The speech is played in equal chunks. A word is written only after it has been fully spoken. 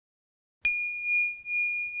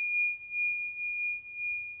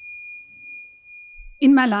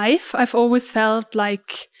in my life, I've always felt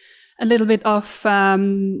like a little bit of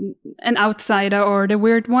an outsider or the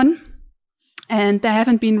weird one. And there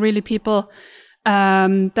haven't been really people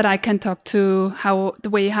that I can talk to how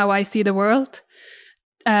I see the world.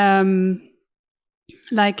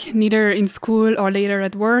 Like neither in school or later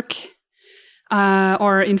at work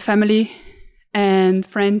or in family and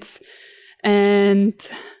friends. And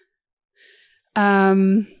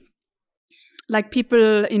like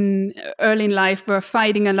people in early in life were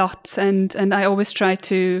fighting a lot, and I always try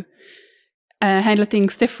to handle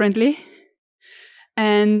things differently.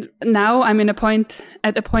 And now I'm at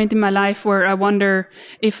a point in my life where I wonder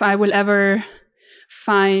if I will ever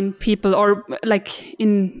find people or like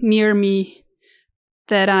near me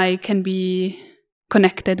that I can be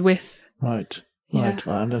connected with. Right. Right,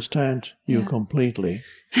 I understand you completely.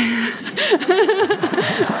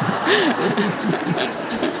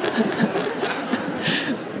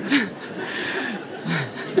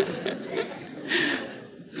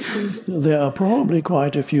 There are probably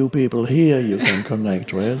quite a few people here you can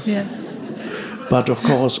connect with. Yes. But of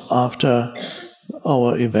course, after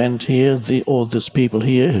our event here, all these people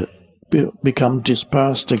here become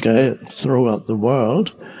dispersed again throughout the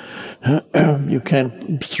world. You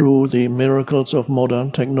can, through the miracles of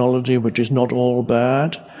modern technology, which is not all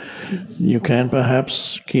bad, you can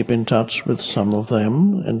perhaps keep in touch with some of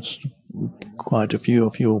them, and quite a few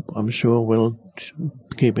of you, I'm sure, will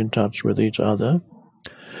keep in touch with each other.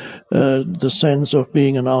 The sense of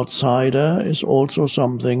being an outsider is also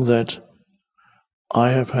something that I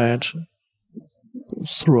have had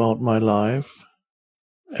throughout my life,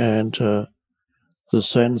 and the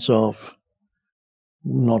sense of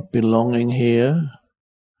not belonging here,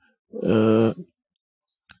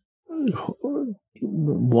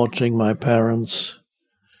 watching my parents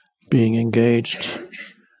being engaged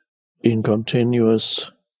in continuous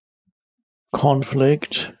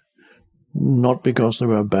conflict, not because they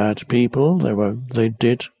were bad people, they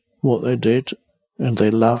did what they did, and they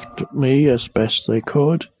loved me as best they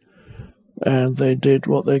could, and they did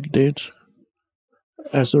what they did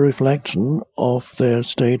as a reflection of their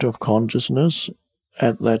state of consciousness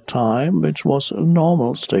at that time, which was a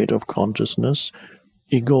normal state of consciousness,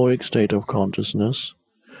 egoic state of consciousness.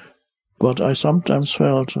 But I sometimes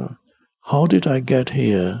felt, how did I get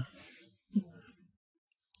here?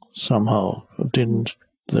 Somehow,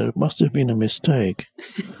 there must have been a mistake.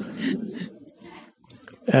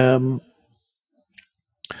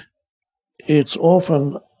 It's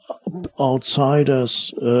often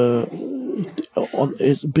outsiders,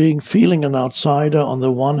 feeling an outsider on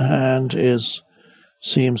the one hand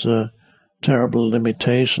seems a terrible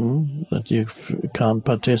limitation, that you can't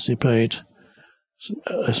participate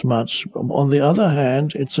as much. On the other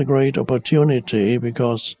hand, it's a great opportunity,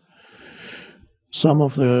 because some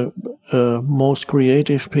of the most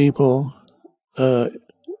creative people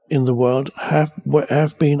in the world have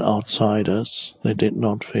been outsiders. They did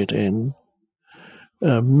not fit in.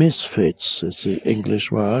 Misfits is the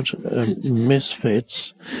English word.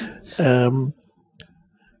 Misfits.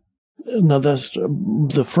 Now,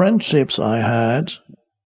 the friendships I had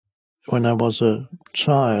when I was a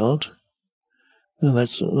child, and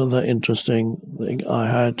that's another interesting thing. I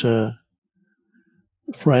had a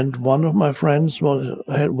friend. One of my friends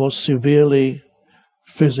was severely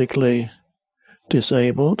physically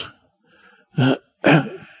disabled,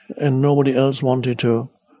 and nobody else wanted to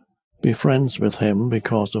be friends with him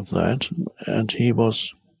because of that, and he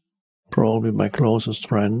was probably my closest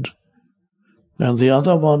friend. And the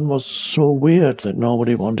other one was so weird that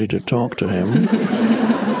nobody wanted to talk to him.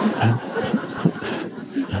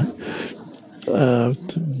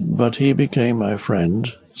 But he became my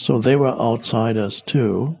friend, so they were outsiders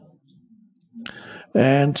too.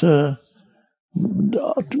 And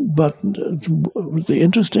but the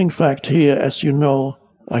interesting fact here, as you know,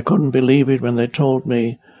 I couldn't believe it when they told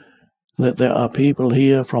me that there are people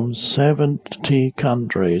here from 70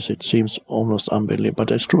 countries. It seems almost unbelievable, but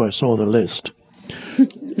it's true. I saw the list.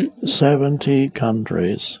 70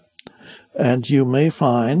 countries. And you may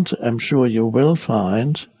find, I'm sure you will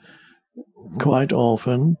find, quite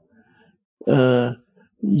often,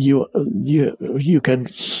 you can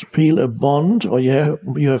feel a bond, or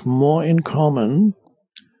you have more in common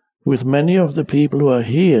with many of the people who are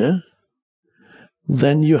here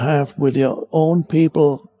than you have with your own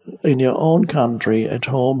people in your own country at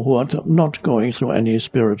home, who are not going through any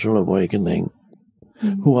spiritual awakening,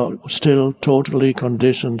 who are still totally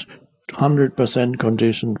conditioned, 100%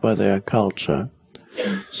 conditioned by their culture.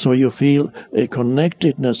 So you feel a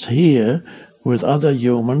connectedness here with other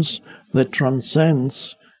humans that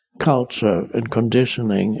transcends culture and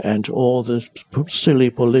conditioning and all this silly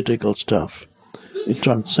political stuff. It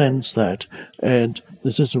transcends that. And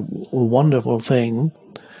this is a wonderful thing.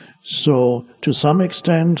 So to some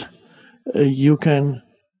extent, you can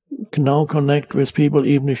now connect with people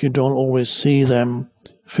even if you don't always see them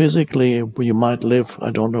physically. You might live,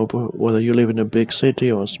 I don't know whether you live in a big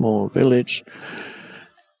city or a small village.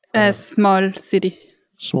 A small city.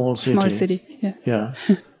 Small city. Small city, yeah. Yeah.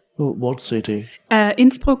 What city?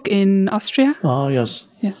 Innsbruck in Austria. Ah, yes.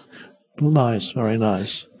 Yeah. Nice, very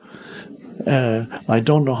nice. I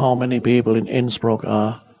don't know how many people in Innsbruck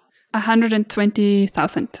are.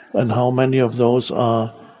 120,000. And how many of those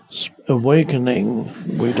are awakening?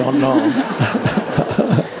 We don't know.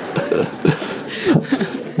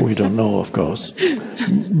 We don't know, of course.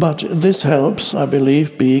 But this helps, I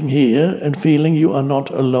believe, being here and feeling you are not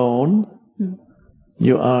alone.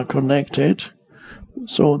 You are connected.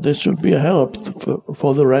 So this should be a help.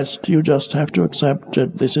 For the rest, you just have to accept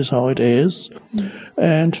that this is how it is.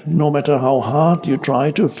 And no matter how hard you try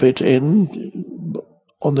to fit in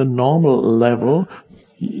on the normal level,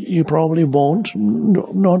 you probably won't,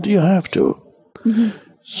 not you have to.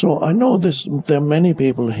 So I know there are many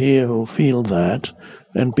people here who feel that,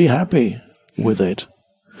 and be happy with it.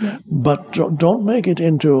 Yeah. But don't make it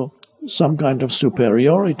into some kind of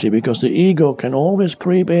superiority, because the ego can always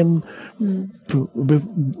creep in.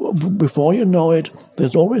 Before you know it,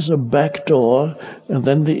 there's always a back door, and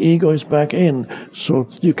then the ego is back in. So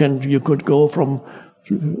you could go from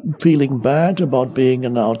feeling bad about being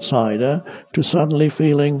an outsider to suddenly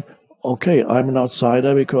feeling, okay, I'm an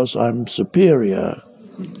outsider because I'm superior.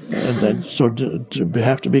 And then, so we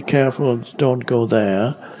have to be careful, don't go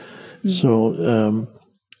there. So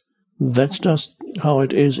that's just how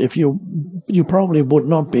it is. If you probably would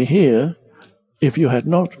not be here if you had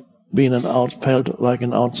not been felt like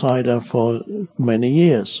an outsider for many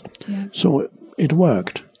years. Yeah. So it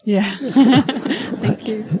worked. Yeah. Thank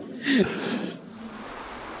you.